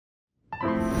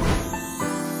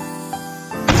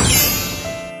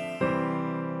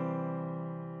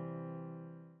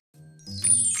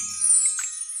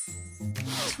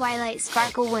Twilight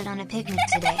Sparkle went on a picnic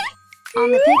today.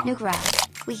 On the picnic route,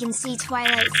 we can see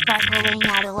Twilight Sparkle laying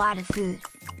out a lot of food.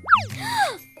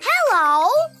 Hello!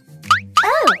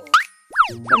 Oh!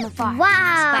 From afar,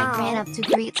 Wow! Spike ran up to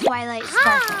greet Twilight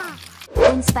Sparkle.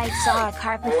 When Spike saw a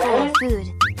carpet full of food,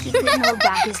 he couldn't hold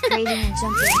back his craving and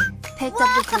jumped in, picked up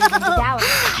the food and devoured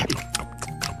it.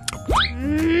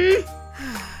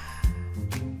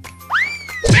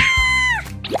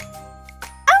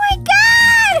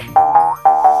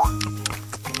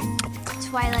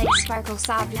 Twilight Sparkle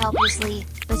sobbed helplessly,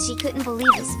 but she couldn't believe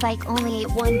that Spike only ate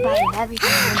one bite of everything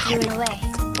and threw it away.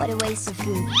 What a waste of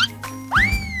food.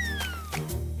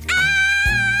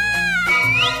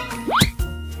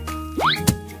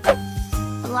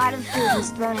 A lot of food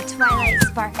was thrown at Twilight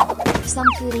Sparkle. Some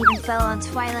food even fell on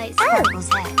Twilight Sparkle's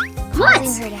head,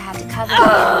 causing her to have to cover it with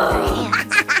her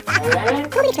hands.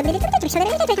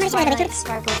 Twilight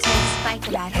Sparkle told Spike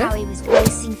about how he was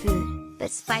wasting food. But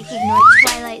Spike ignored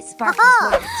Twilight Sparkle's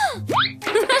words.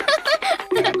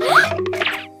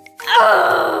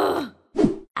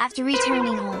 After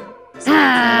returning home, Spike lay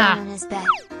down in his bed,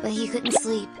 but he couldn't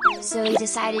sleep, so he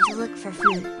decided to look for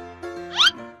food.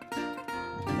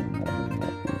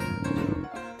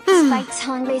 Spike's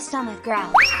hungry stomach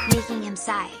growled, making him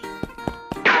sigh.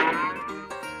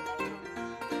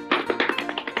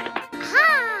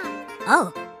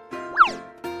 Oh!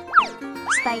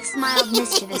 Spike smiled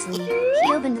mischievously.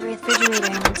 He opened the refrigerator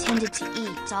and intended to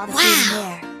eat all the food in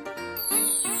there.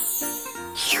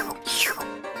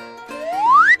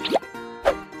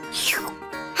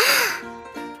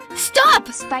 Stop!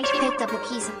 Spike picked up a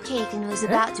piece of cake and was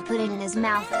about to put it in his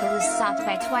mouth, but was stopped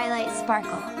by Twilight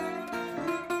Sparkle.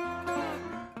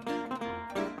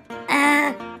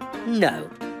 No.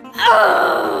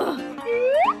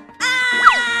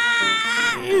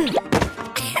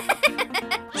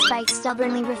 Spike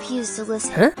stubbornly refused to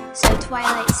listen, so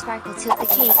Twilight Sparkle took the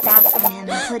cake back from him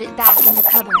and put it back in the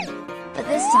cupboard. But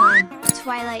this time,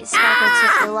 Twilight Sparkle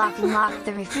took the lock and locked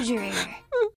the refrigerator.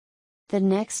 The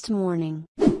next morning.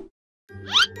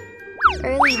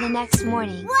 Early the next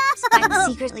morning, Spike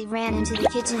secretly ran into the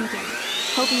kitchen again,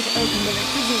 hoping to open the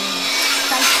refrigerator.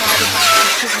 Spike saw the box of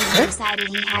cookies and decided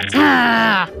he had to.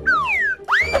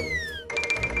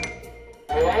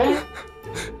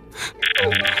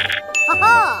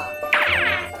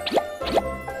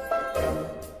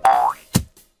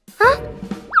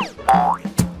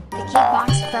 The cake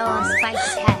box fell on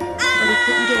Spike's head, but he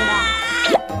couldn't get it out.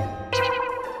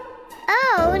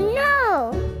 Oh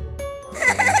no!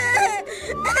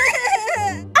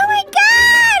 Oh my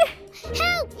god!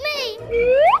 Help me!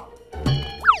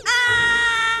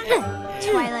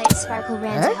 Twilight Sparkle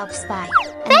ran to help Spike,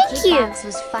 and Thank the cake you. box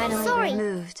was finally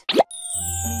removed.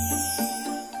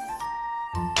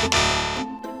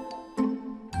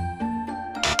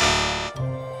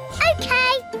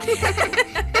 Okay!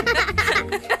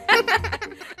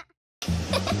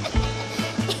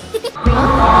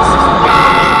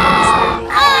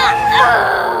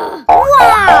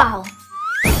 Wow!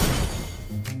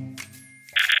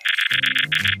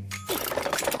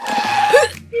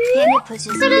 Panda puts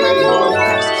his blood bowl of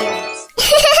fresh carrots.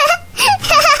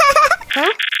 Huh?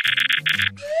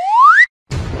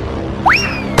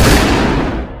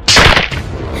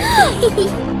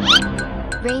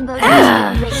 Rainbow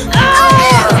Dash breaking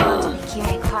onto the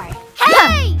carrot cart.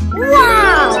 Hey!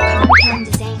 Wow! To calm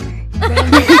his anger,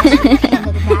 Rainbow Dash took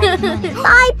Panda the bag of money.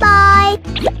 Bye-bye!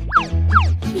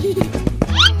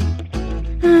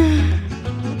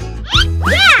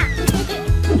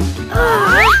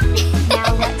 Now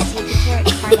let's see the carrot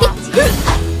cart out together.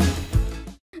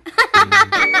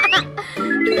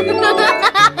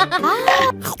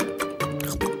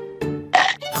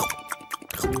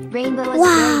 Rainbow was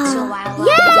married to a wild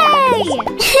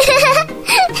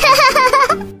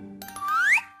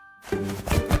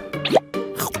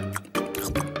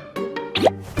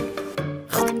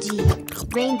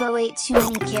OMG, Rainbow ate too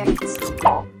many carrots.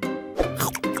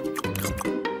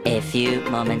 A few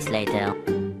moments later.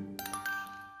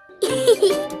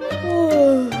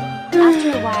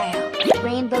 After a while,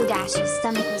 Rainbow Dash's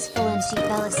stomach was full and she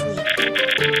fell asleep.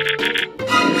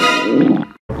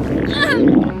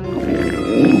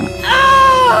 Oh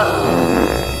no!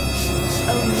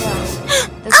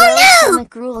 The girl's stomach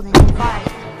drooled and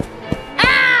farted.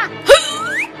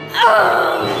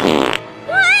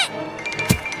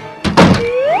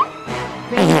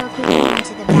 Rainbow quickly went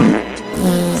to the bathroom to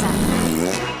relieve himself.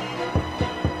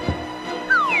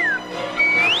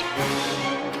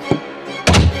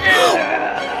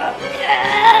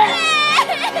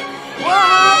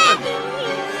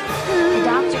 The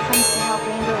doctor comes to help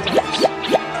Rainbow Dash.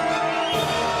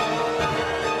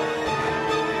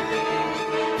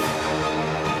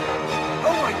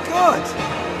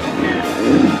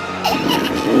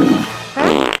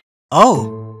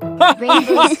 Oh.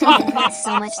 Rainbow's stomach hurts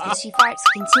so much that she farts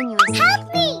continuously.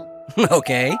 Help me!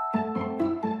 Okay.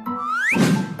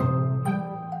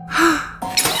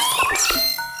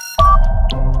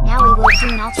 Now we will do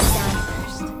an ultrasound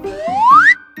first.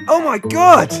 Oh my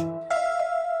god!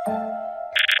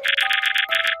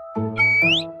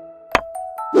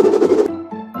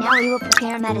 Now we will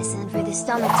prepare medicine for the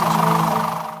stomach to drink.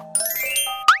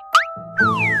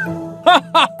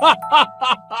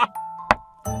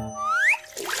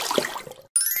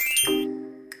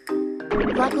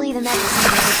 Luckily the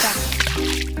medicine was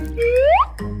effective.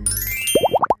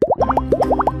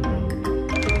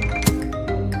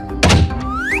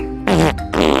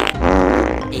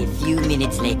 A few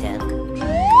minutes later.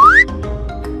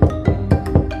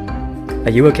 Are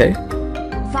you okay?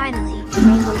 Finally,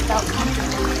 Rainbow felt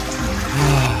comfortable.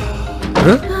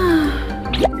 Huh?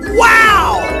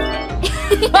 Wow!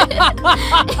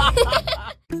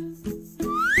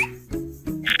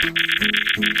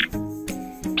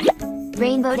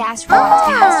 Rainbow Dash walked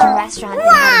past a restaurant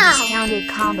that had a discounted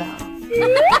combo.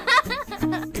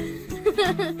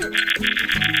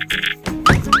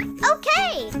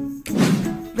 Okay!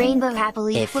 Rainbow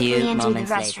happily A quickly few entered the moments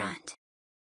later. restaurant.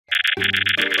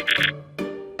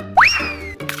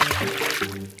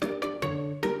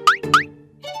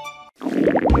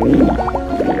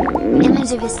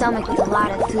 Image of his stomach with a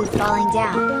lot of food falling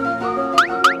down.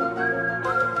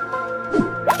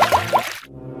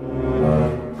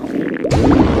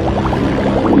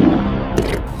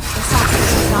 The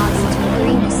sausage dissolves into a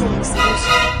green acidic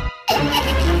solution.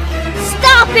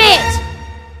 Stop it!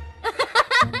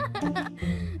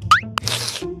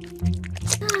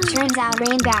 Turns out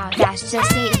Rainbow Dash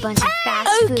just ate a bunch of fast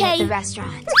food at the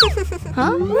restaurant.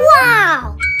 Huh?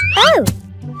 Wow! Oh!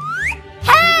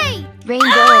 Hey! Rainbow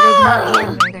ordered more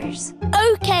hamburgers.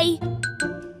 Okay.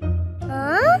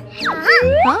 Huh?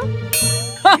 Huh?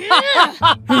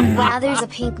 Wow, there's a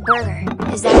pink burger.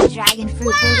 Is that a dragon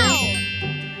fruit burger?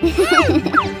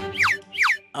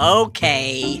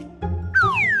 Okay.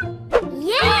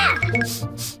 Yeah!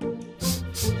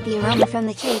 The aroma from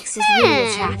the cakes is really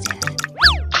attractive.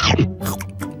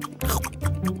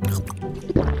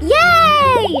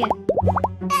 Yay!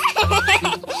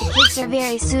 The cakes are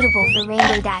very suitable for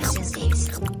Rainbow Dash's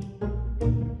taste.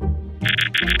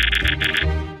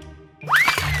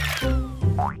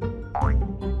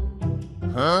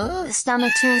 Huh? The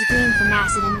stomach turns green from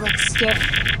acid and looks scary.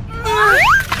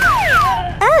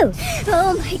 Oh!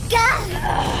 Oh my god!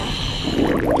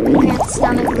 The cramped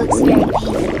stomach looks very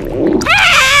painful.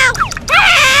 Help!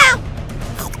 Help!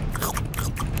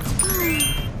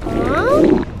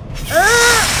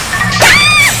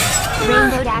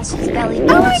 Rainbow Dash's belly Oh my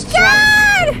bulged dry.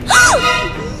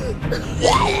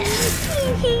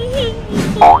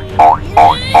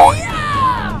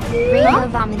 Rainbow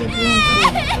vomited green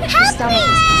food. Her stomach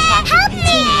was contracted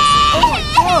continuously. Oh my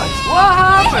god! What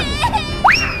happened?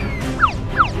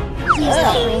 Please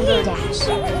help Rainbow Dash.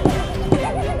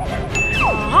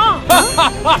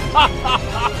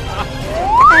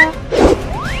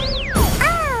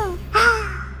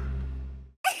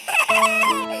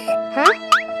 Huh?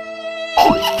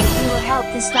 We will help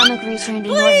the stomach return to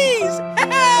normal. Please!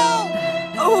 Help!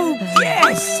 Oh,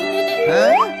 yes!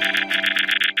 Huh?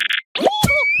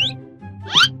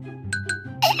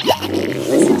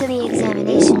 Listen to the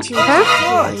examination to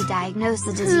accurately diagnose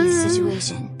the disease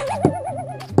situation.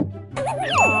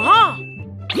 Wow!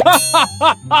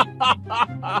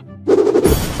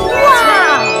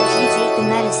 If you take the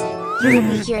medicine, you will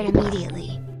be cured immediately.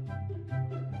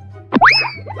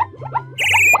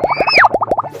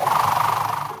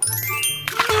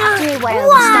 After a while,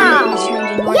 the stomach returned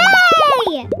to normal.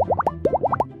 Yay!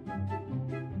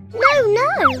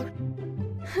 No!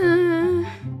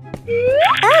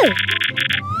 Oh!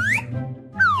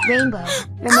 Rainbow,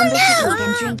 remember to eat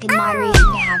and drink in moderation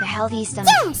to have a healthy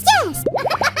stomach. Yes!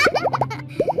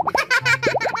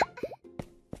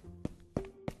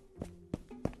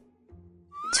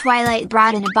 Twilight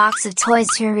brought in a box of toys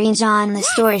to arrange on the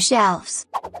store shelves.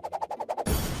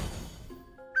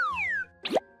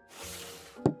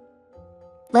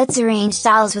 Let's arrange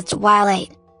dolls with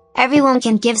Twilight. Everyone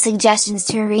can give suggestions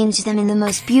to arrange them in the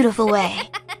most beautiful way.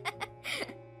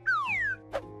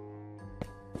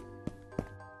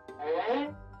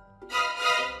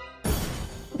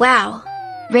 Wow!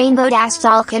 Rainbow Dash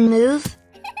doll can move?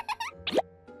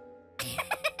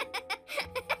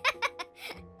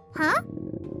 Huh?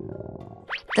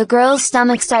 The girl's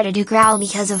stomach started to growl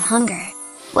because of hunger.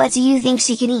 What do you think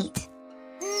she can eat?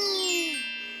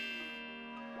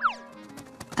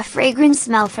 A fragrant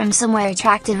smell from somewhere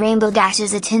attracted Rainbow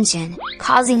Dash's attention,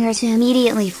 causing her to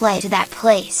immediately fly to that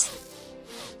place.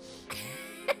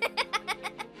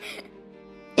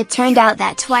 It turned out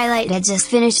that Twilight had just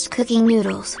finished cooking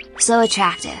noodles, so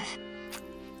attractive.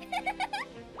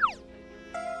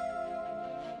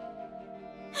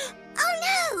 Oh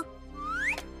no!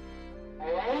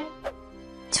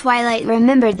 Twilight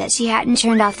remembered that she hadn't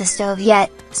turned off the stove yet,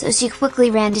 so she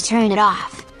quickly ran to turn it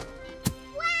off.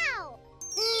 Wow!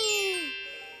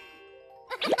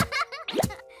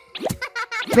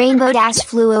 Rainbow Dash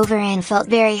flew over and felt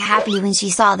very happy when she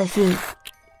saw the food.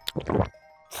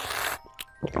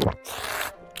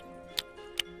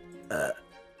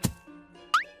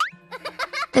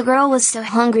 The girl was so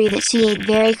hungry that she ate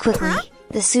very quickly,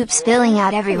 the soup spilling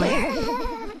out everywhere.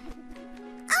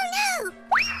 Oh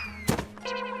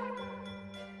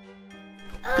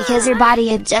Because her body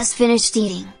had just finished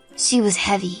eating, she was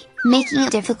heavy, making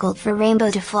it difficult for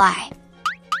Rainbow to fly.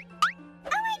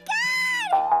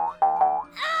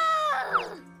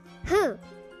 no!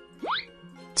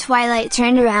 Twilight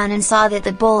turned around and saw that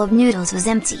the bowl of noodles was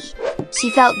empty. She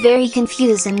felt very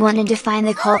confused and wanted to find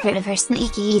the culprit of her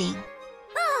sneaky eating.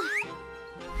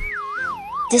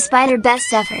 Despite her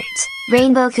best efforts,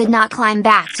 Rainbow could not climb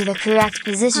back to the correct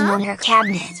position on her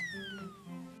cabinet.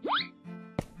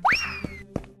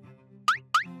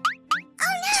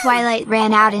 Twilight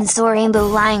ran out and saw Rainbow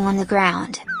lying on the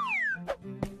ground.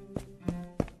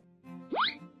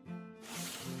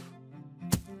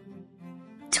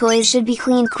 Toys should be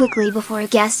cleaned quickly before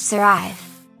guests arrive.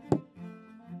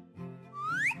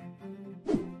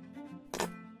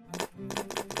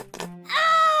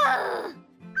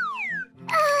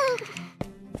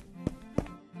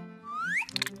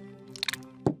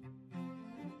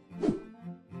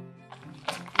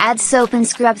 Add soap and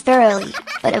scrub thoroughly,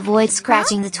 but avoid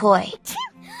scratching the toy.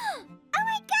 Oh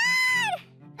my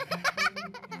god!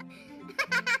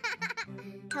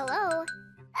 Hello?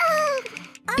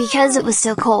 Because it was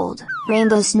so cold,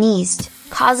 Rainbow sneezed,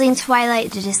 causing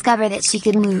Twilight to discover that she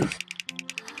could move.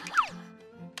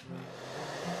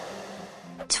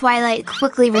 Twilight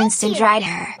quickly rinsed and dried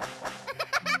her.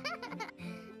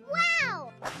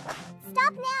 Wow!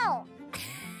 Stop now!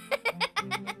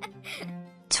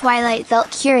 Twilight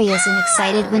felt curious and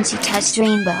excited when she touched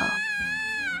Rainbow.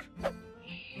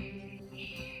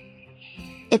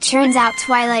 It turns out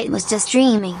Twilight was just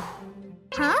dreaming.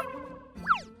 Huh?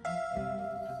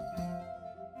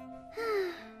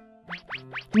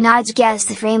 Nodge guessed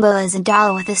if Rainbow is a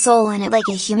doll with a soul in it like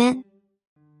a human.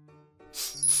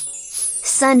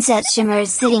 Sunset Shimmer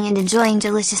is sitting and enjoying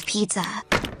delicious pizza.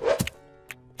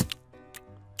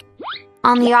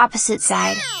 On the opposite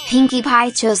side, Pinkie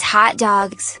Pie chose hot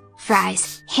dogs,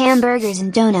 fries, hamburgers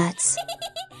and donuts.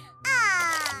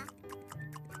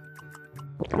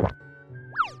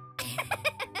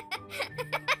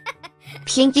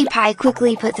 Pinkie Pie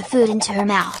quickly put the food into her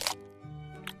mouth.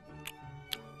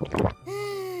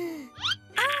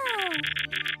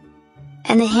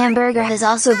 And the hamburger has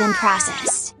also been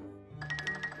processed.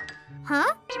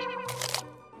 Huh?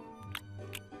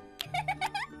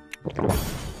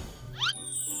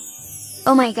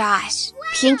 Oh my gosh!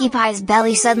 Pinkie Pie's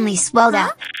belly suddenly swelled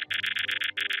up.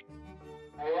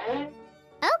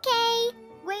 Okay,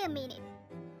 wait a minute.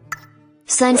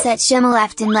 Sunset Shimmer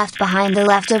left behind the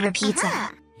leftover pizza.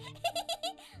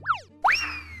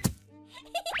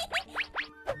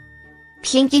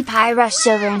 Pinkie Pie rushed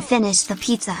over and finished the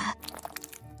pizza.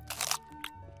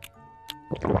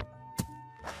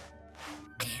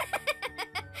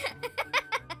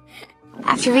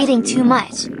 After eating too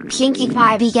much, Pinkie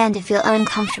Pie began to feel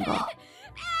uncomfortable.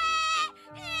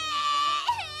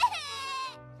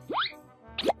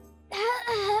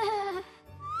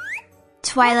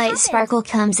 Twilight Sparkle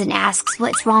comes and asks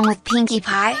what's wrong with Pinkie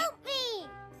Pie. Help me!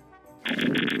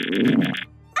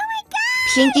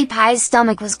 Pinkie Pie's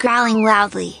stomach was growling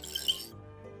loudly.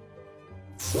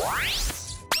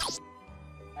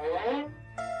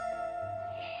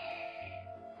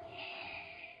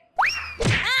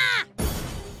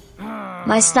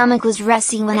 My stomach was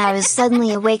resting when I was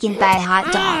suddenly awakened by a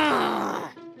hot dog.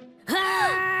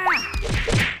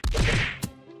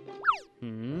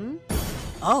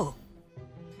 Oh.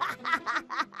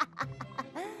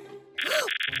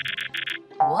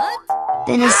 What?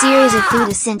 Then a series of food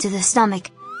is sent to the stomach.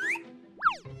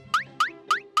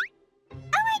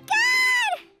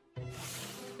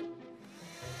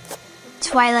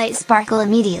 Twilight Sparkle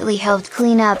immediately helped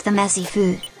clean up the messy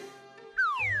food.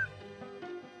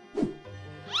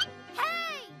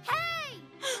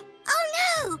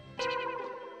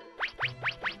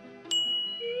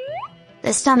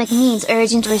 The stomach needs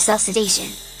urgent resuscitation.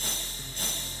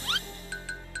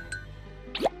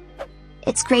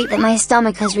 It's great that my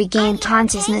stomach has regained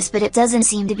consciousness, but it doesn't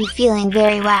seem to be feeling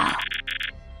very well.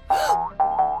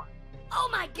 Oh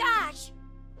my gosh!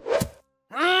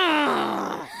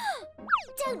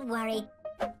 Don't worry.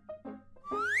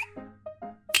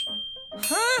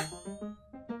 Huh?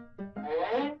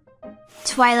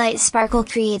 Twilight Sparkle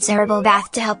creates a herbal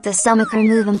bath to help the stomach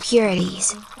remove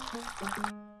impurities.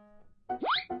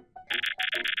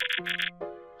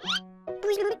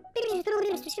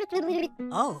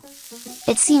 Oh.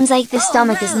 It seems like the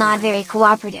stomach is not very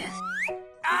cooperative.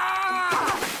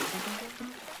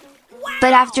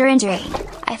 But after entering,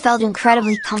 I felt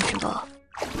incredibly comfortable.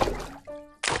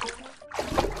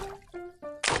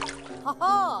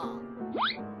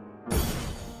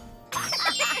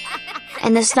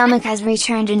 And the stomach has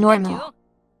returned to normal.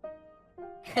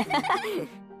 Bye-bye!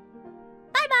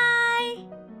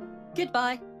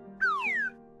 Goodbye.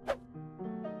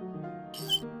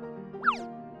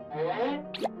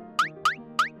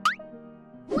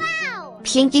 Wow!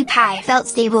 Pinkie Pie felt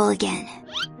stable again.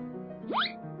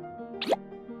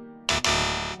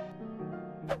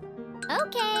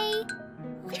 Okay.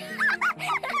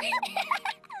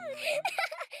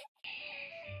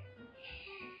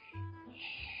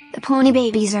 The pony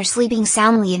babies are sleeping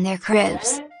soundly in their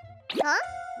cribs. Huh?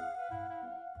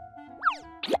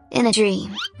 In a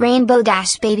dream, Rainbow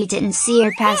Dash baby didn't see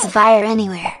her pacifier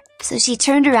anywhere, so she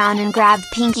turned around and grabbed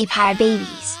Pinkie Pie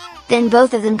babies. Then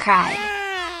both of them cried.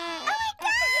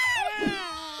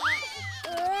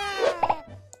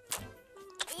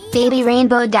 Baby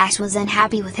Rainbow Dash was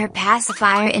unhappy with her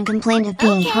pacifier and complained of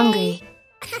being hungry.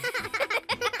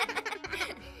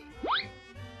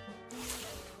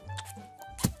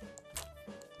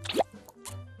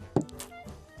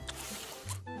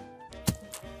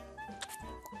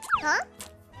 Huh?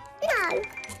 No.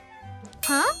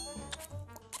 Huh?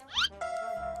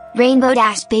 Rainbow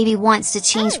Dash baby wants to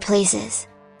change places.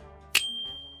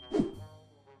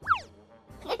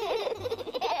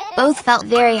 Both felt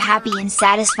very happy and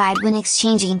satisfied when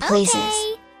exchanging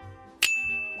places.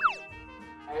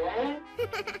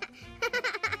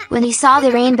 When he saw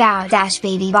the Rainbow Dash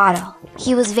baby bottle,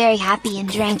 he was very happy and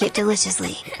drank it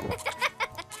deliciously.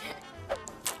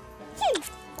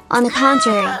 On the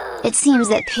contrary, it seems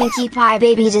that Pinkie Pie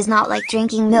baby does not like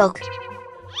drinking milk.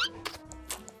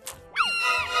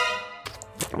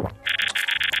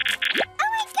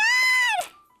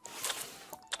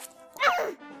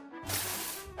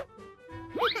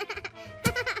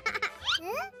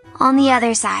 On the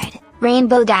other side,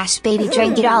 Rainbow Dash baby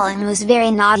drank it all and was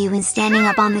very naughty when standing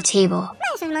up on the table.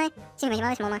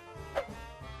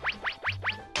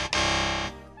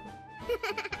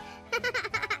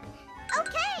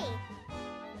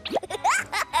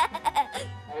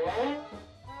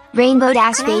 Rainbow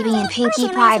Dash baby and Pinkie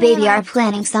Pie baby are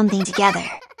planning something together.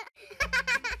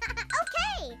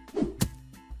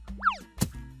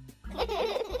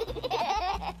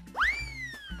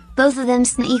 Both of them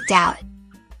sneaked out.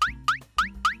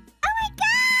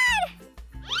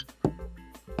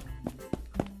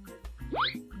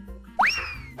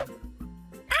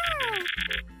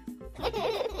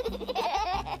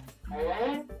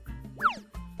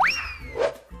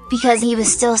 Because he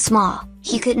was still small,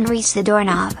 he couldn't reach the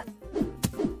doorknob.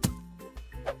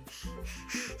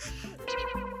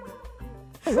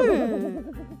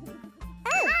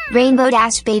 Rainbow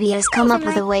Dash baby has come up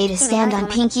with a way to stand on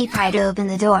Pinkie Pie to open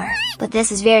the door, but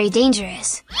this is very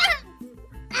dangerous.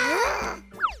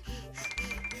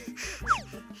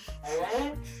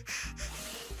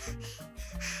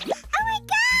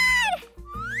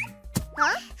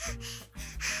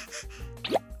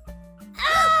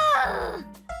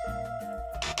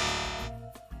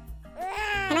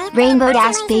 Rainbow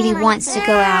Dash baby wants to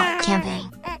go out camping.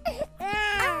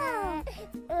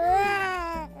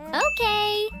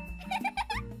 Okay.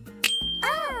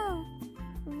 Oh.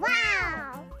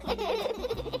 Wow.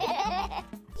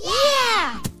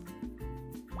 Yeah.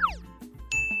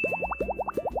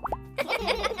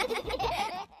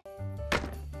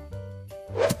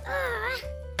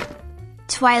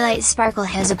 Twilight Sparkle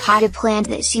has a potted plant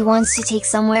that she wants to take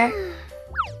somewhere.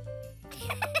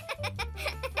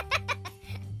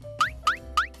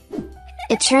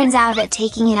 It turns out that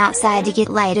taking it outside to get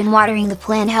light and watering the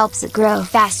plant helps it grow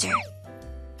faster.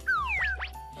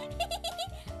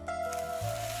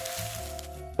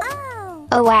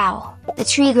 Oh wow, the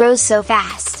tree grows so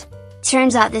fast.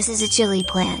 Turns out this is a chili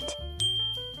plant.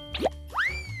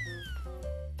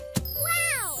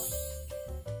 Wow.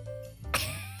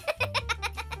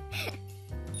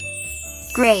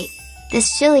 Great!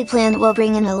 This chili plant will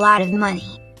bring in a lot of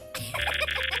money.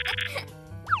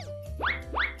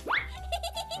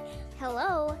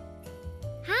 Hello.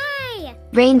 Hi.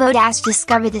 Rainbow Dash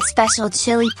discovered the special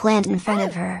chili plant in front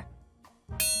of her.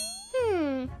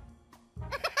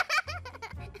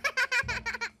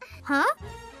 Huh?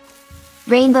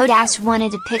 Rainbow Dash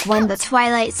wanted to pick one, but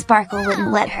Twilight Sparkle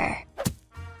wouldn't let her.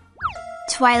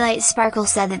 Twilight Sparkle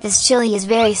said that this chili is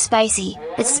very spicy,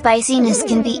 its spiciness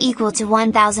can be equal to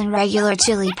 1,000 regular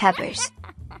chili peppers.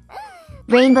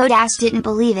 Rainbow Dash didn't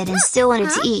believe it and still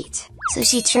wanted to eat, so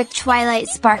she tricked Twilight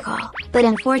Sparkle, but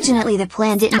unfortunately the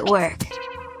plan didn't work.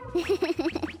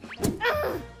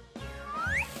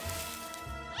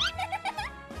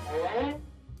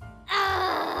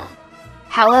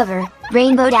 However,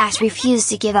 Rainbow Dash refused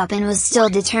to give up and was still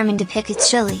determined to pick a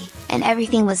chili, and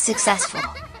everything was successful.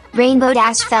 Rainbow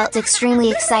Dash felt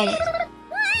extremely excited.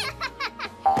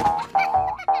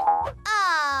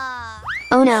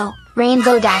 Oh no,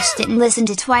 Rainbow Dash didn't listen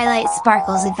to Twilight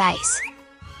Sparkle's advice.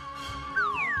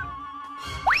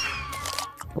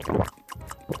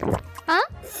 Huh?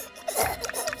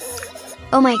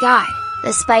 Oh my god,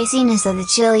 the spiciness of the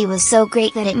chili was so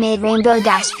great that it made Rainbow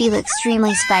Dash feel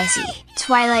extremely spicy.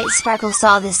 Twilight Sparkle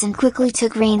saw this and quickly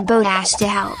took Rainbow Dash to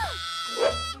help.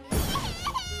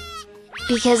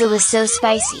 Because it was so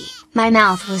spicy, my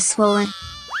mouth was swollen.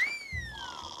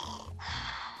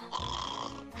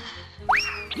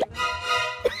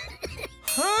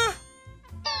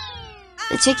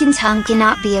 The chicken tongue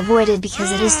cannot be avoided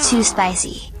because it is too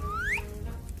spicy.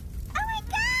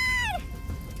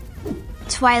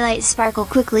 Twilight Sparkle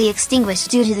quickly extinguished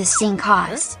due to the sting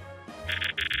caused.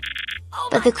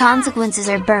 But the consequences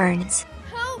are burns.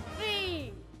 Help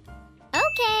me!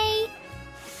 Okay.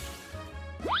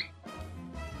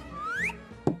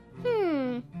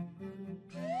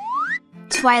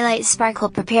 Twilight Sparkle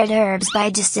prepared herbs by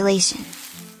distillation.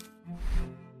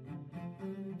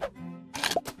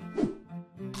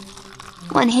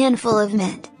 One handful of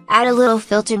mint, add a little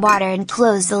filtered water and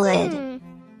close the lid.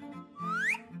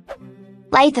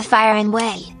 Light the fire and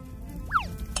wait.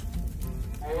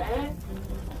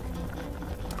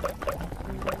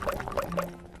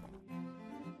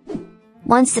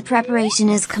 Once the preparation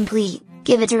is complete,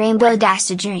 give it to Rainbow Dash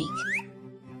to drink.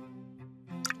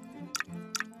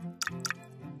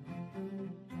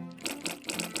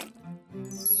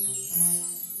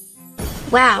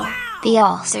 Wow, the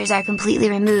ulcers are completely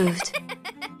removed.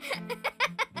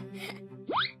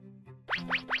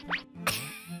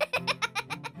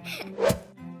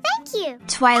 Thank you.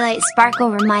 Twilight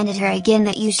Sparkle reminded her again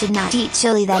that you should not eat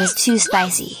chili that is too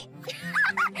spicy.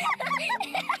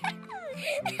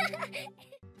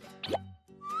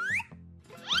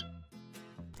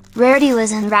 Rarity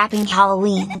was unwrapping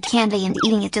Halloween candy and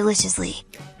eating it deliciously.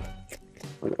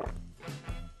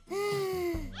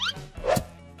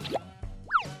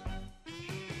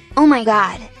 Oh my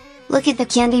god! Look at the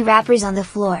candy wrappers on the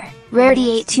floor.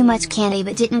 Rarity ate too much candy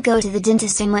but didn't go to the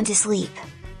dentist and went to sleep.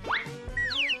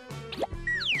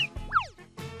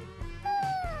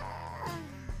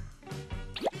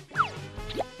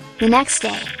 The next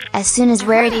day, as soon as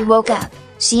Rarity woke up,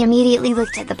 she immediately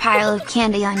looked at the pile of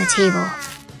candy on the table.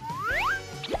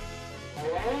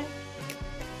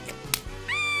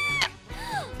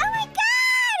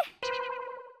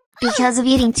 Because of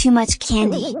eating too much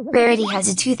candy, Rarity has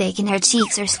a toothache and her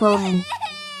cheeks are swollen.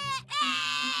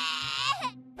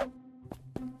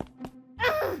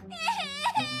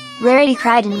 Rarity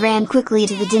cried and ran quickly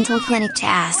to the dental clinic to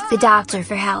ask the doctor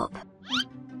for help.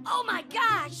 Oh my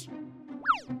gosh!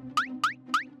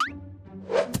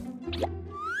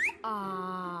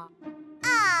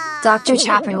 Dr.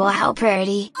 Chopper will help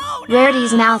Rarity.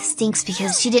 Rarity's mouth stinks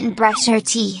because she didn't brush her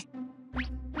teeth.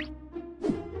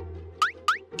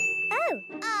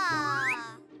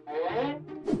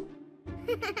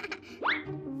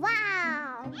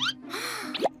 Wow.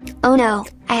 Oh no,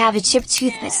 I have a chipped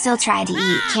tooth but still try to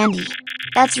eat candy.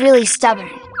 That's really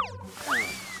stubborn.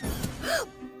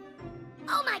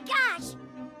 Oh my gosh.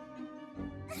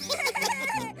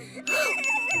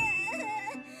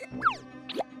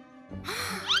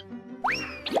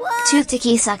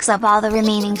 Toothache sucks up all the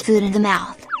remaining food in the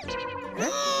mouth.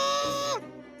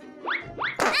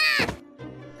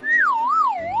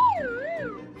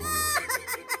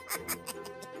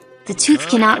 The tooth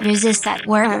cannot resist that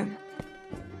worm.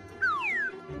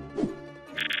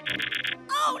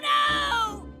 Oh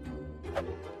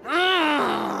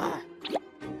no!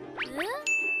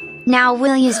 Now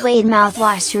we'll use Wade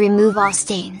mouthwash to remove all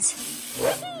stains.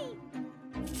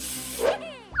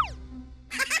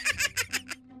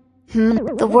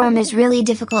 The worm is really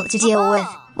difficult to deal with.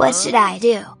 What should I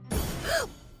do?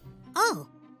 Oh!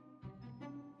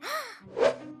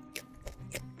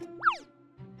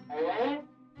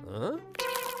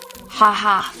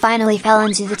 Haha, finally fell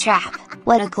into the trap.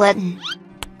 What a glutton.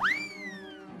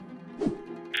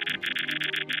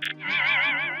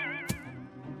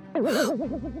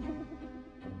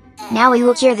 Now we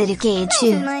will cure the decayed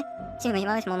tooth. 지금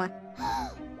힘하고 싶어, 엄마.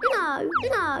 No,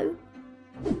 no.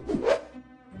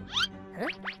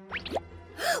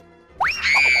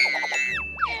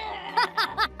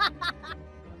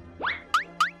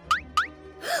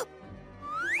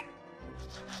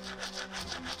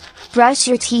 Brush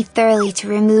your teeth thoroughly to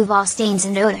remove all stains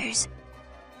and odors.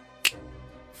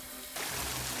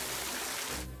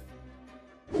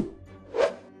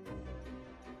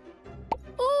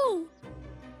 Ooh.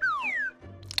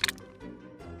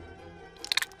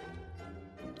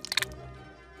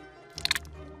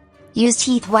 Use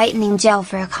teeth whitening gel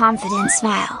for a confident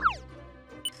smile.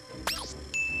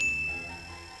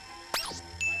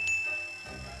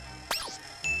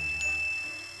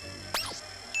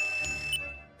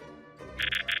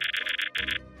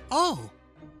 Oh!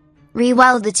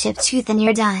 Re-weld the chipped tooth and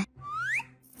you're done.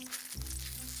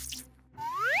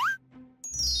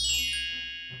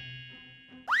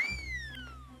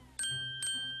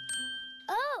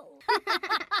 Oh.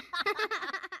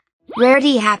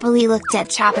 Rarity happily looked at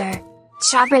Chopper.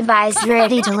 Chopper advised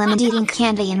Rarity to limit eating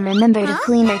candy and remember to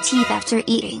clean their teeth after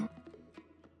eating.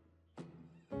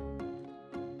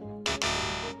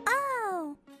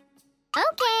 Oh.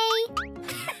 Okay.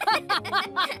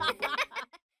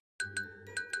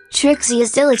 Trixie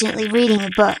is diligently reading a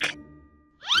book.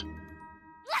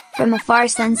 From afar,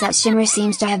 Sunset Shimmer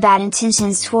seems to have bad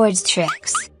intentions towards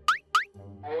Trix.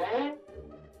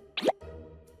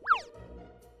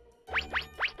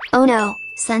 Oh no,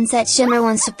 Sunset Shimmer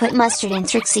wants to put mustard in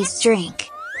Trixie's drink.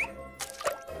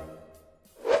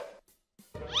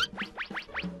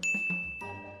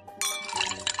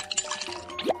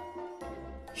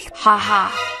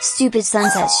 Haha, stupid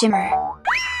Sunset Shimmer.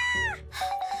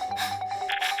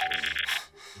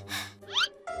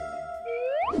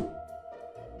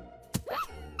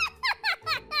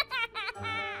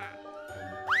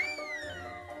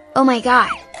 Oh my god,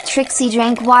 Trixie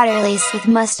drank water laced with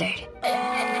mustard.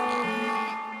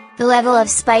 The level of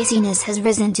spiciness has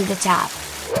risen to the top.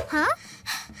 Huh?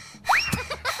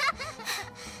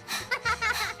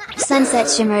 Sunset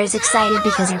Shimmer is excited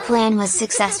because her plan was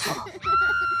successful.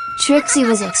 Trixie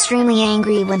was extremely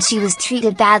angry when she was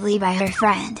treated badly by her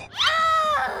friend.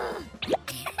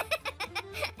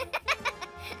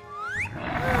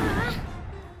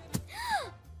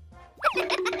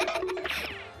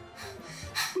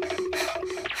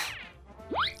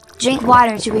 Drink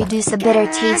water to reduce the bitter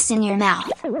taste in your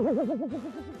mouth.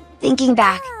 Thinking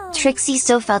back, Trixie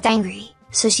still felt angry,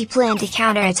 so she planned to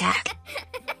counterattack.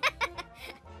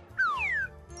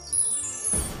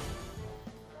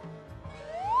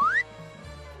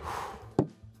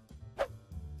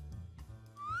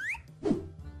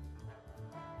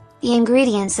 The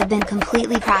ingredients have been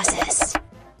completely processed.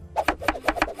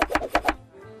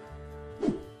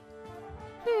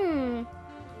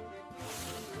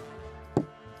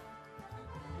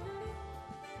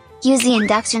 Use the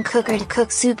induction cooker to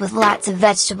cook soup with lots of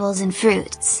vegetables and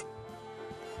fruits.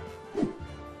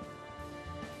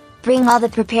 Bring all the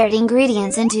prepared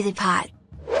ingredients into the pot.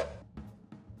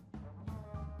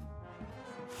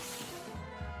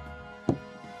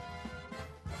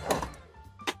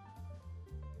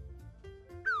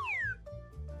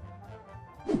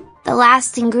 The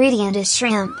last ingredient is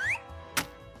shrimp.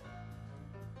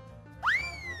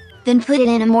 Then put it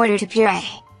in a mortar to puree.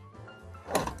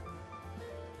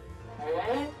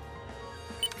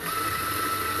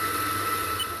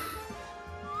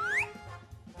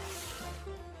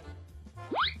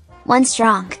 Once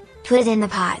strong, put it in the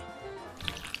pot.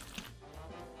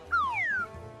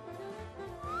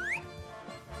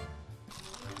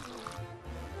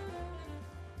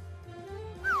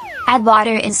 Add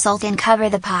water and salt and cover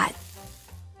the pot.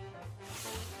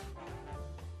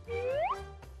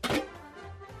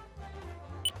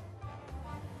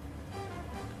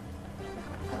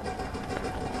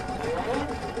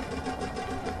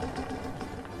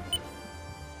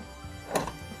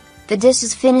 The dish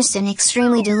is finished and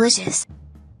extremely delicious.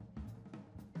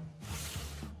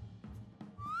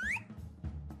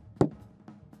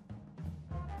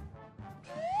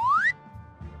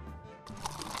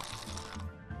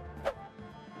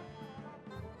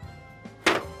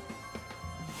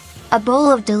 A bowl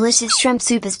of delicious shrimp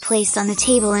soup is placed on the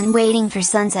table and waiting for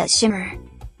Sunset Shimmer.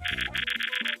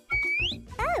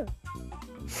 Oh.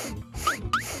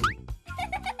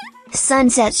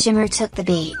 Sunset Shimmer took the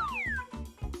bait.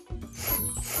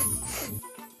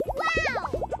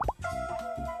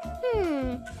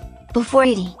 Before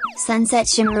eating, Sunset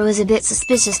Shimmer was a bit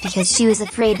suspicious because she was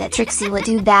afraid that Trixie would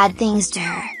do bad things to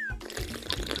her.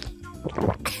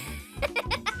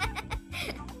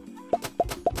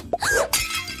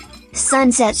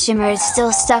 Sunset Shimmer is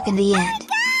still stuck in the end.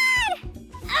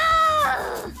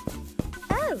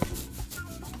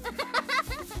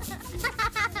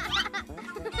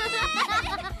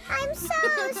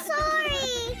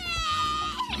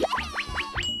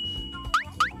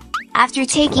 After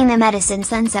taking the medicine,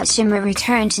 Sunset Shimmer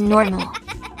returned to normal.